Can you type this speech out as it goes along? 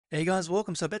Hey guys,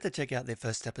 welcome. So I bet to check out their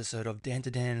first episode of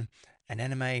dandadan, an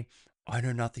anime I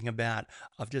know nothing about.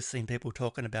 I've just seen people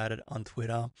talking about it on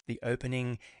Twitter. The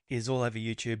opening is all over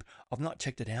YouTube. I've not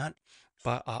checked it out,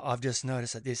 but I've just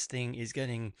noticed that this thing is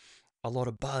getting a lot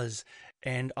of buzz,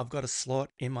 and I've got a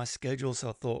slot in my schedule, so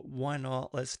I thought, why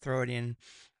not? Let's throw it in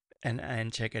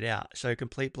and check it out. So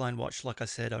complete blind watch, like I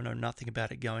said, I know nothing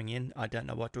about it going in. I don't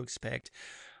know what to expect,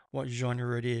 what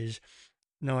genre it is,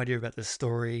 no idea about the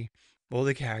story or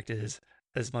the characters.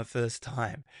 As my first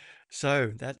time.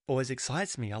 So that always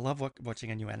excites me. I love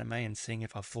watching a new anime and seeing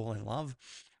if I fall in love.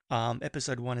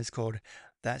 Episode 1 is called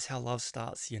That's How Love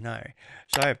Starts, You Know.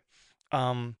 So,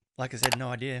 like I said, no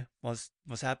idea what's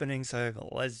happening. So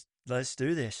let's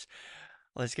do this.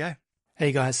 Let's go.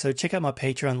 Hey guys, so check out my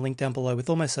Patreon link down below with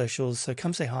all my socials. So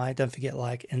come say hi. Don't forget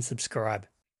like and subscribe.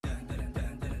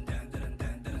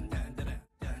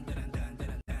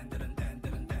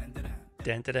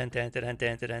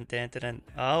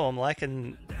 Oh, I'm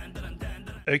liking.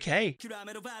 Okay.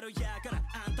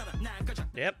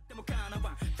 Yep.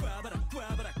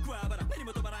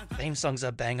 Theme songs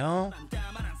are banger.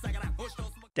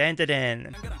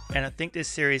 Dandadan. And I think this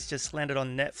series just landed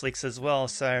on Netflix as well,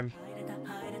 so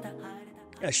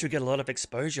I should get a lot of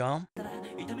exposure.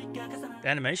 The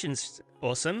animation's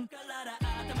awesome.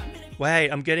 Wait,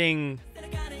 I'm getting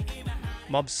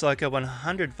Mob Psycho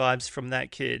 100 vibes from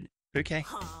that kid. Okay.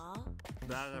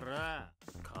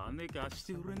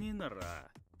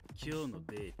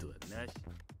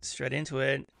 Straight into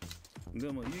it.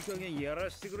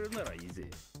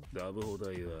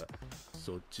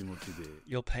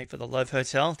 You'll pay for the Love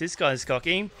Hotel. This guy's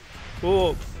cocky.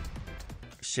 Oh,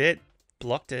 shit.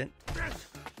 Blocked it.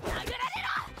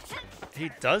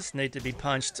 He does need to be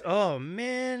punched. Oh,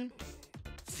 man.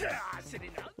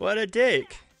 What a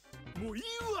dick.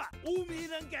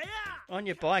 On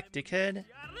your bike, dickhead.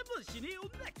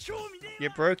 You're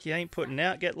broke, you ain't putting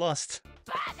out, get lost.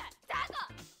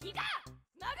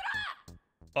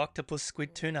 Octopus,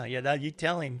 squid, tuna. Yeah, that you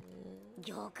tell him.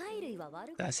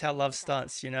 That's how love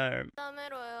starts, you know.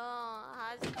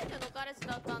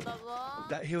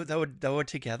 They were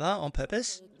together on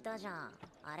purpose?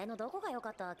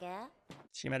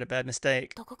 She made a bad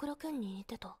mistake.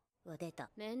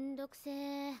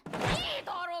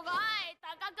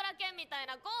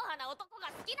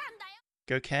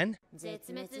 Go Ken?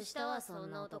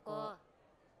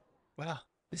 Wow,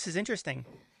 this is interesting.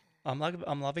 I'm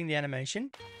loving the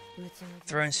animation.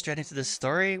 Thrown straight into the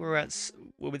story. We're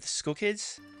with school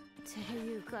kids.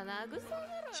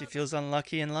 She feels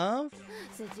unlucky in love.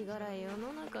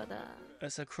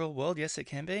 It's a cruel world, yes it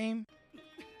can be.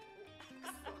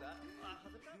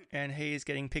 And he is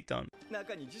getting picked on.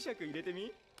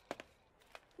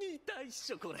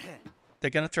 They're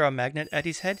gonna throw a magnet at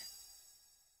his head?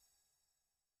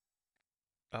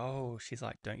 Oh, she's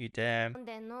like, don't you dare.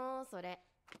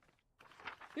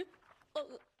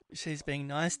 She's being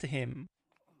nice to him.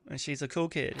 And she's a cool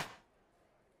kid.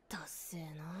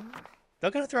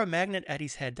 They're gonna throw a magnet at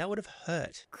his head. That would have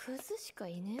hurt.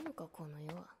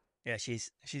 Yeah,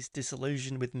 she's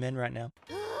disillusioned with men right now.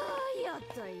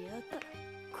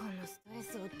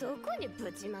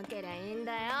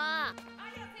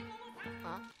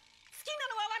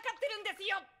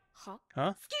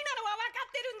 Huh?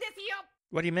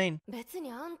 What do you mean?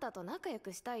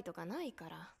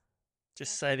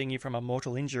 Just saving you from a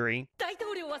mortal injury.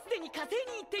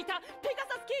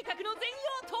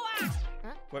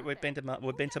 Wait, we've been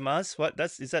to Mars? What?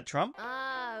 Is that Trump?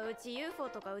 A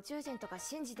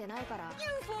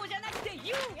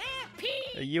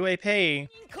UAP.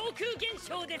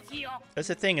 That's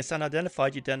the thing, it's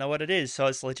unidentified, you don't know what it is, so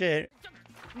it's legit.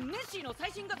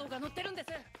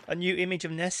 A new image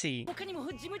of Nessie.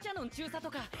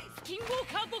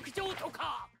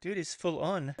 Dude is full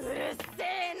on.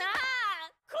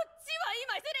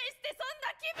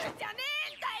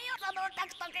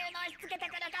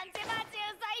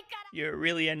 You're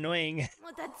really annoying.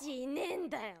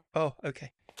 Oh,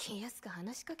 okay.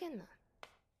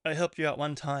 I helped you out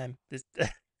one time.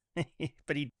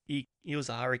 But he was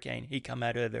a hurricane. He come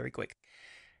at her very quick.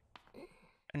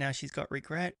 And now she's got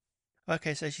regret.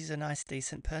 Okay, so she's a nice,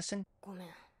 decent person.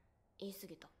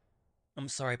 I'm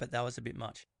sorry, but that was a bit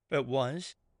much. It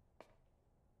was.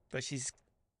 But she's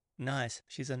nice.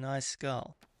 She's a nice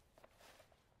girl.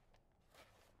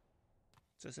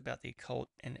 So it's about the occult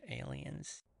and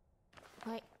aliens.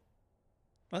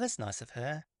 Well, that's nice of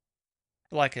her.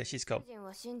 I like her, she's cool.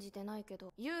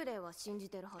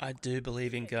 I do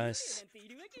believe in ghosts.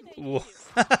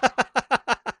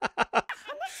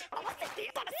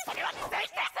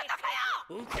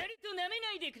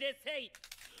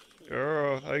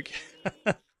 Oh, okay.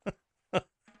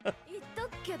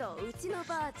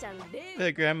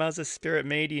 Her grandma's a spirit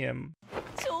medium.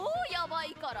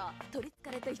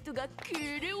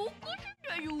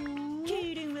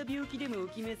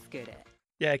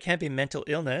 Yeah, it can't be mental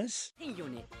illness.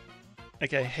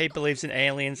 Okay, he believes in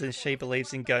aliens and she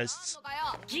believes in ghosts.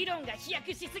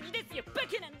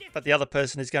 But the other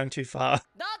person is going too far.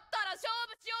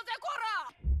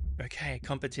 Okay,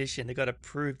 competition. They got to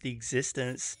prove the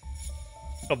existence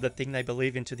of the thing they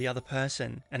believe in to the other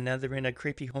person. And now they're in a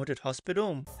creepy haunted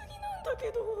hospital.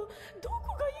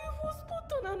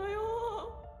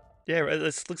 Yeah,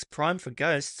 this looks prime for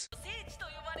ghosts.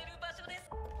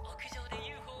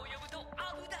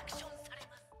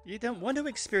 You don't want to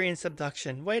experience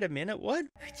abduction. Wait a minute, what?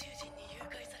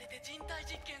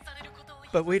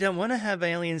 But we don't want to have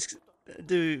aliens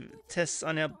do tests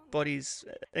on our bodies,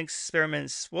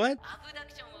 experiments. What?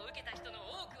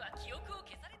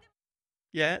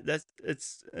 Yeah,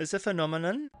 it's a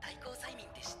phenomenon.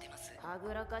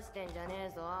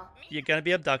 You're gonna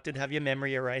be abducted, have your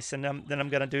memory erased, and then I'm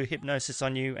gonna do hypnosis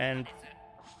on you, and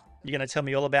you're gonna tell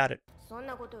me all about it.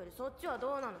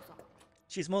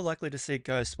 She's more likely to see a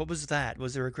ghost. What was that?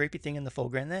 Was there a creepy thing in the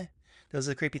foreground there? There was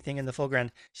a creepy thing in the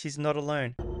foreground. She's not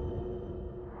alone.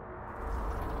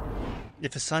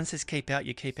 If Hassan says keep out,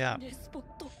 you keep out.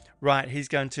 Right, he's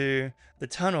going to the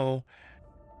tunnel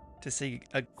to see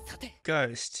a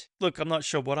ghost. Look, I'm not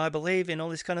sure what I believe in all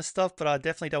this kind of stuff, but I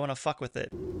definitely don't want to fuck with it.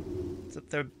 So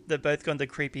they're both gone to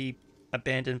creepy,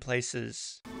 abandoned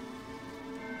places.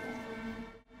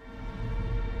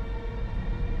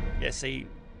 Yeah, see,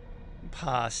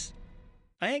 pass.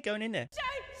 I ain't going in there.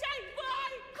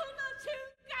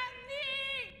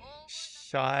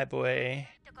 Shy boy.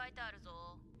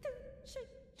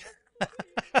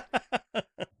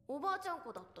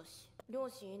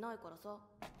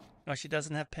 Oh, she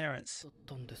doesn't have parents.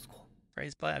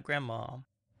 Raised by a grandma.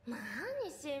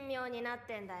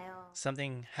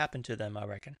 Something happened to them, I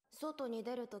reckon.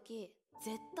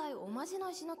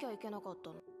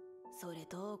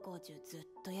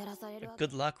 A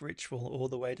good luck ritual all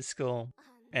the way to school.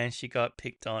 And she got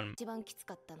picked on.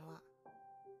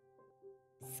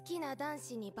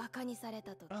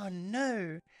 Oh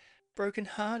no! Broken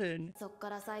hearted.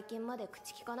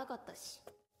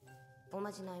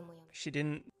 She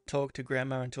didn't talk to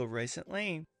grandma until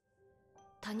recently.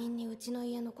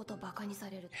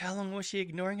 How long was she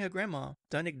ignoring her grandma?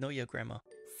 Don't ignore your grandma.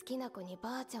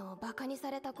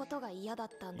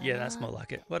 Yeah, that's more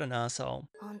like it. What an asshole.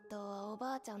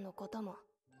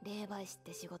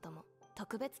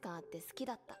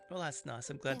 Well, that's nice.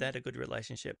 I'm glad they had a good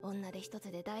relationship.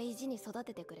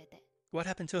 What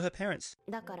happened to her parents?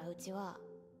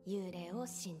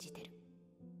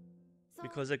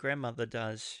 Because her grandmother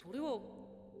does.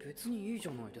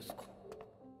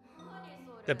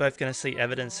 They're both going to see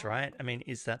evidence, right? I mean,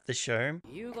 is that the show?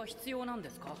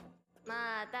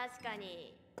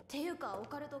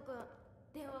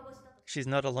 She's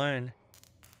not alone.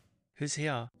 Who's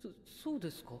here?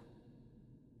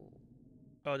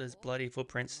 Oh, there's bloody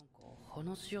footprints.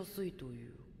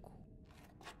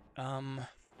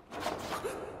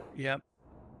 Yep.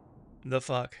 The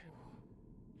fuck.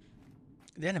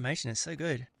 The animation is so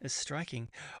good. It's striking.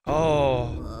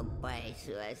 Oh.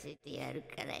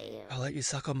 I'll let you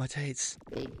suck on my teats.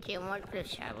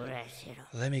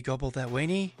 Let me gobble that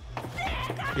weenie.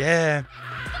 Yeah.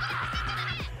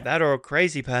 That or a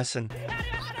crazy person.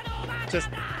 Just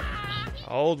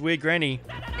old weird granny.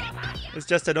 It's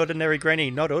just an ordinary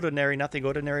granny. Not ordinary, nothing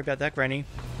ordinary about that granny.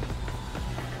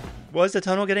 Why is the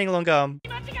tunnel getting longer?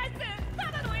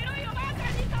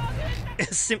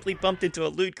 Simply bumped into a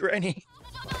lewd granny.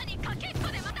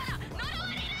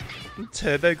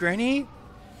 Turbo granny?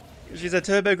 She's a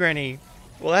turbo granny.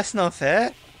 Well, that's not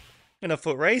fair. In a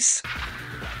foot race?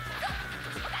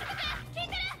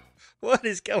 What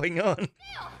is going on?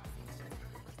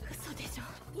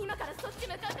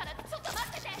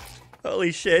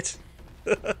 Holy shit.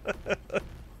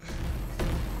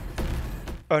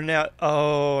 Oh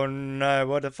no,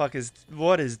 what the fuck is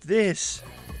this?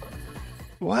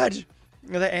 What?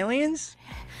 Are they aliens?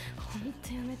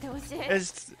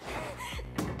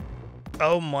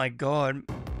 Oh my god.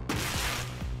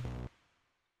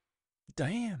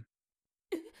 Damn.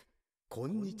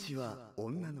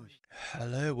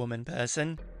 Hello, woman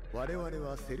person.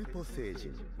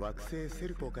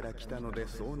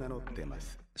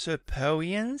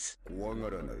 Serpoians?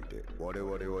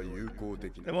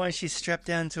 Then why is she strapped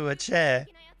down to a chair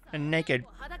and naked?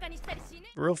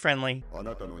 Real friendly.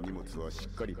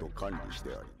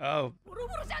 Oh.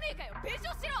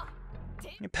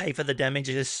 You pay for the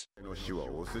damages.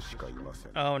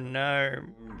 Oh no.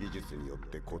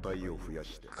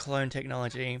 Clone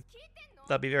technology.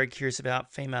 they'll be very curious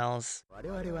about females.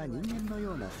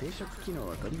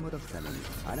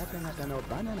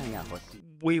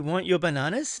 We want your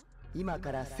bananas?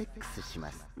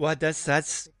 What?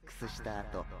 That's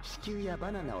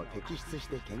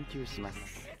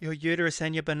your uterus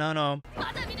and your banana.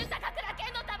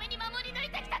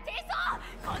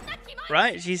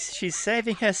 Right? She's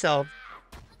saving herself.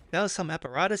 That was some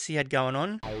apparatus he had going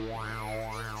on.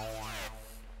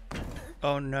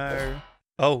 Oh no.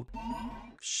 Oh.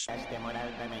 Shh.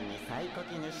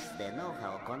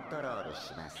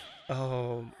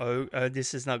 Oh,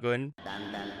 this is not good.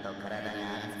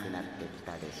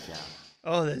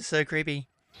 Oh, that's so creepy.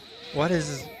 What are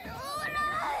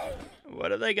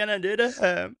they gonna do to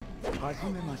her?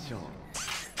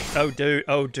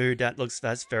 Oh dude,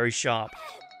 that's very sharp.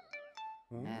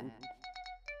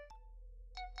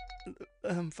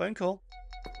 Phone call.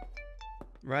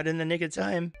 Right in the nick of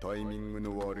time.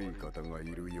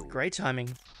 Great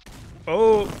timing.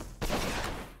 Oh!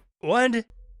 What?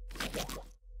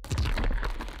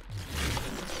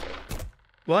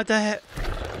 What the heck?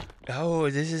 Oh,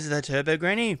 this is the Turbo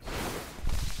Granny.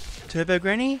 Turbo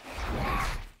Granny?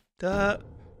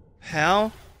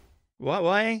 How? What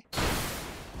way?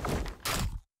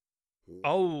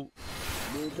 Oh.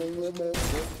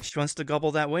 She wants to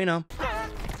gobble that wiener.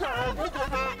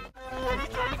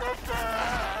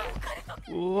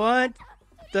 What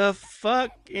the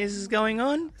fuck is going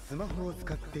on?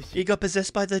 He got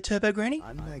possessed by the Turbo Granny?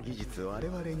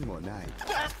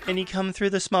 And he come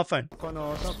through the smartphone.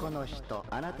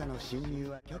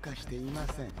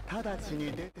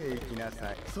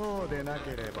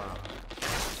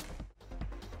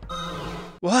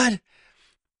 What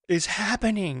is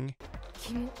happening?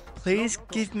 Please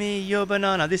give me your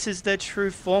banana. This is the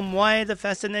true form. Why the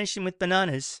fascination with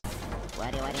bananas?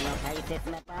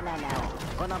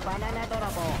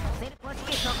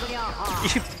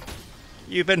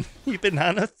 You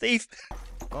banana thief.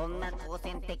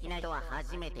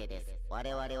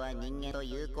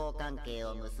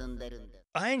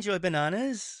 I enjoy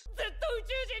bananas.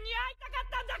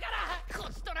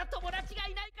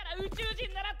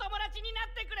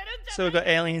 So we got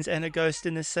aliens and a ghost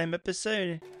in the same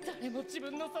episode.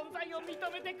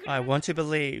 I want to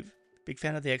believe. Big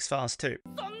fan of the X-Files too.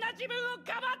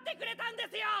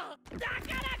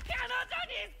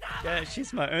 Yeah,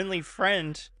 she's my only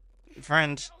friend.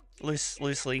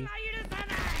 Loosely.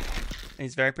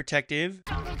 He's very protective.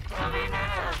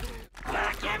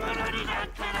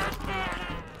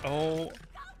 Oh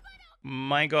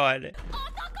my god.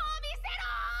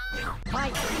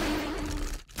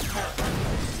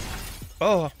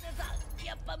 Oh.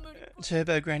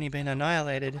 Turbo Granny been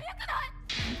annihilated.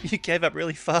 You gave up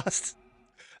really fast.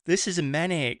 This is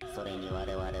manic.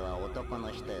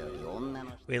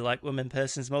 We like women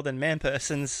persons more than man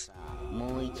persons.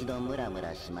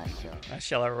 I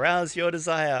shall arouse your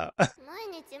desire.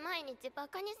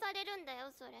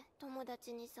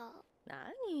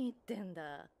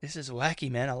 This is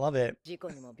wacky, man. I love it.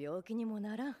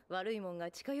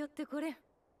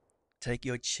 Take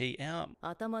your chi out.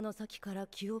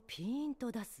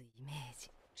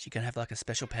 She gonna have like a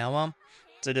special power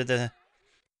to do the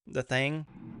thing.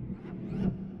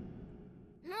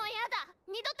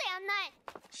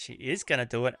 She is gonna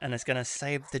do it, and it's gonna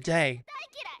save the day.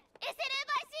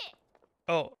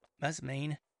 Oh, that's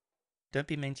mean. Don't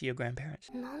be mean to your grandparents.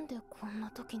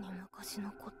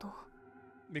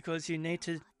 Because you need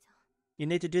to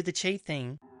do the chi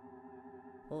thing.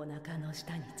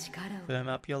 Firm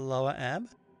up your lower ab.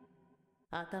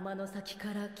 And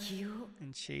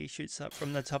chi shoots up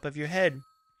from the top of your head.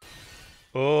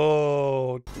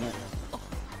 Oh.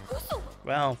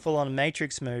 Wow, full on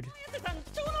Matrix mode.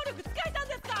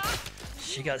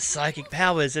 She got psychic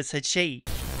powers, it's her chi.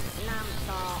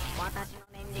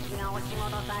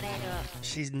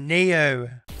 She's Neo.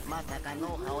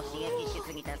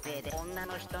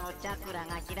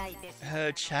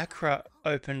 Her chakra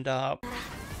opened up.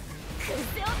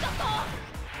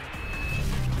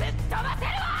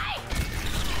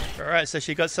 Alright, so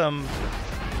she got some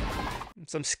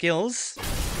skills.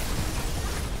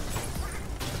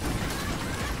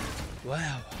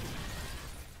 Wow.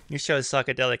 You show is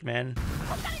psychedelic, man.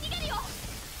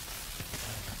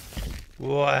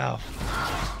 Wow.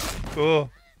 Oh,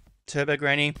 Turbo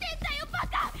Granny.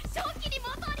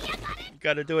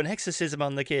 Gotta do an exorcism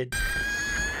on the kid.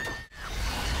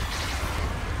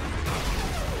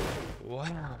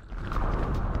 Wow.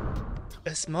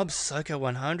 It's Mob Psycho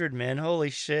 100, man. Holy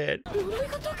shit.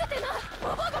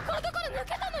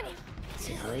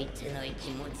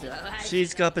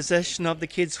 She's got possession of the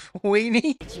kid's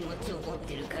weenie.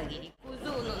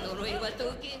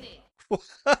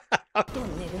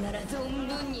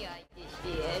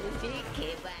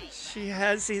 She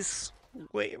has his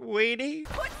weenie.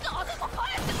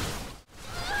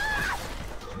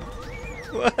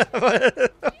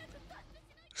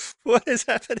 What is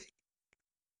happening?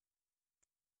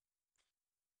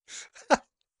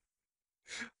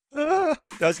 That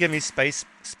was giving me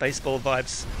Spaceball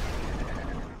vibes.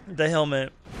 The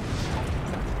helmet.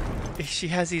 She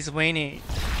has his weenie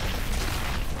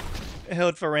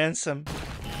held for ransom.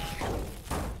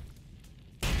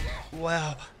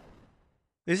 Wow.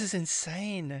 This is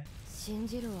insane. She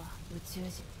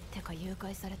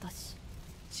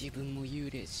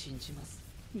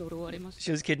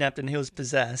was kidnapped and he was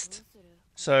possessed.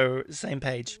 So, same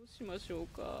page.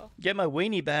 Get my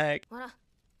weenie back.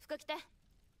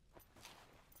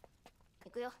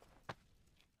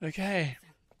 Okay.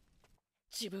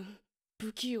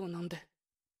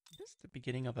 It's the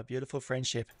beginning of a beautiful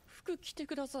friendship.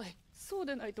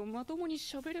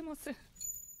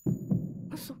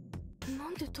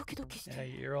 Yeah,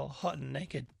 you're all hot and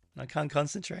naked. I can't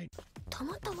concentrate.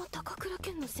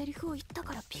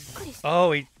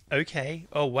 Oh, okay.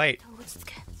 Oh, wait.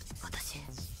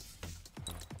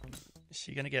 Is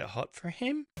she gonna get hot for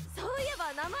him?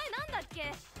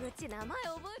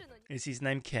 Is his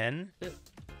name Ken?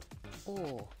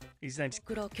 His name's...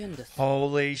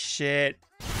 Holy shit.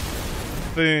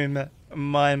 Boom.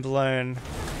 Mind blown.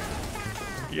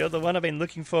 You're the one I've been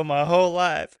looking for my whole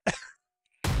life.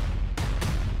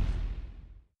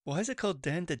 Why is it called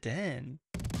dandadan?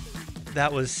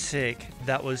 That was sick.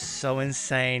 That was so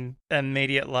insane.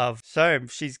 Immediate love. So,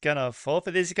 she's gonna fall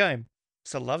for this game.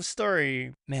 It's a love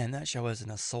story. Man, that show is an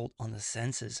assault on the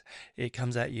senses. It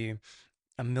comes at you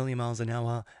a million miles an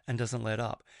hour and doesn't let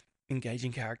up.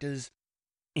 Engaging characters,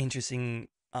 interesting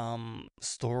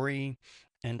story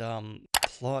and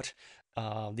plot.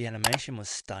 The animation was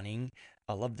stunning.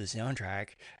 I loved the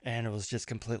soundtrack and it was just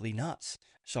completely nuts.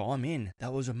 So I'm in.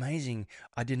 That was amazing.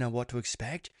 I didn't know what to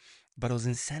expect, but it was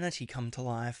insanity come to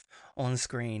life on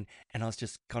screen and I was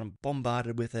just kind of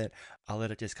bombarded with it. I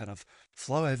let it just kind of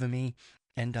flow over me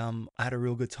and I had a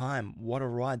real good time. What a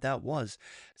ride that was.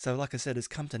 So like I said, it's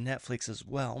come to Netflix as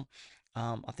well.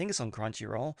 I think it's on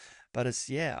Crunchyroll, but it's,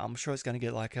 yeah, I'm sure it's going to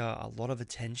get like a lot of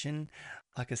attention.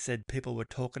 Like I said, people were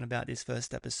talking about this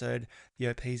first episode. The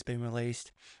OP's been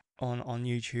released on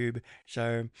YouTube.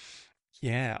 So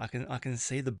yeah, I can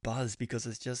see the buzz because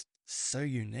it's just so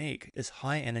unique. It's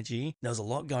high energy. There was a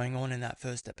lot going on in that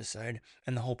first episode,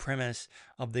 and the whole premise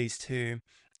of these two,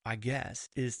 I guess,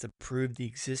 is to prove the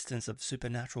existence of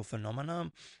supernatural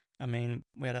phenomena. I mean,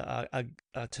 we had a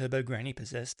turbo granny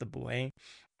possessed the boy,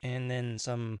 and then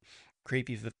some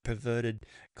creepy perverted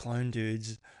clone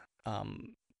dudes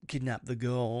kidnapped the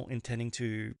girl, intending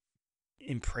to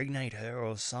impregnate her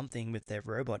or something with their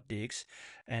robot dicks,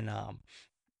 and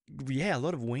yeah, a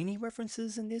lot of weenie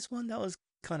references in this one. That was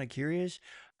kind of curious,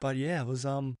 but yeah, it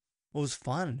was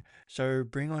fun. So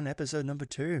bring on episode number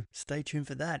 2. Stay tuned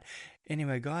for that.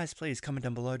 Anyway, guys, please comment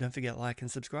down below. Don't forget like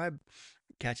and subscribe.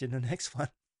 Catch you in the next one.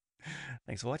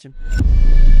 Thanks for watching.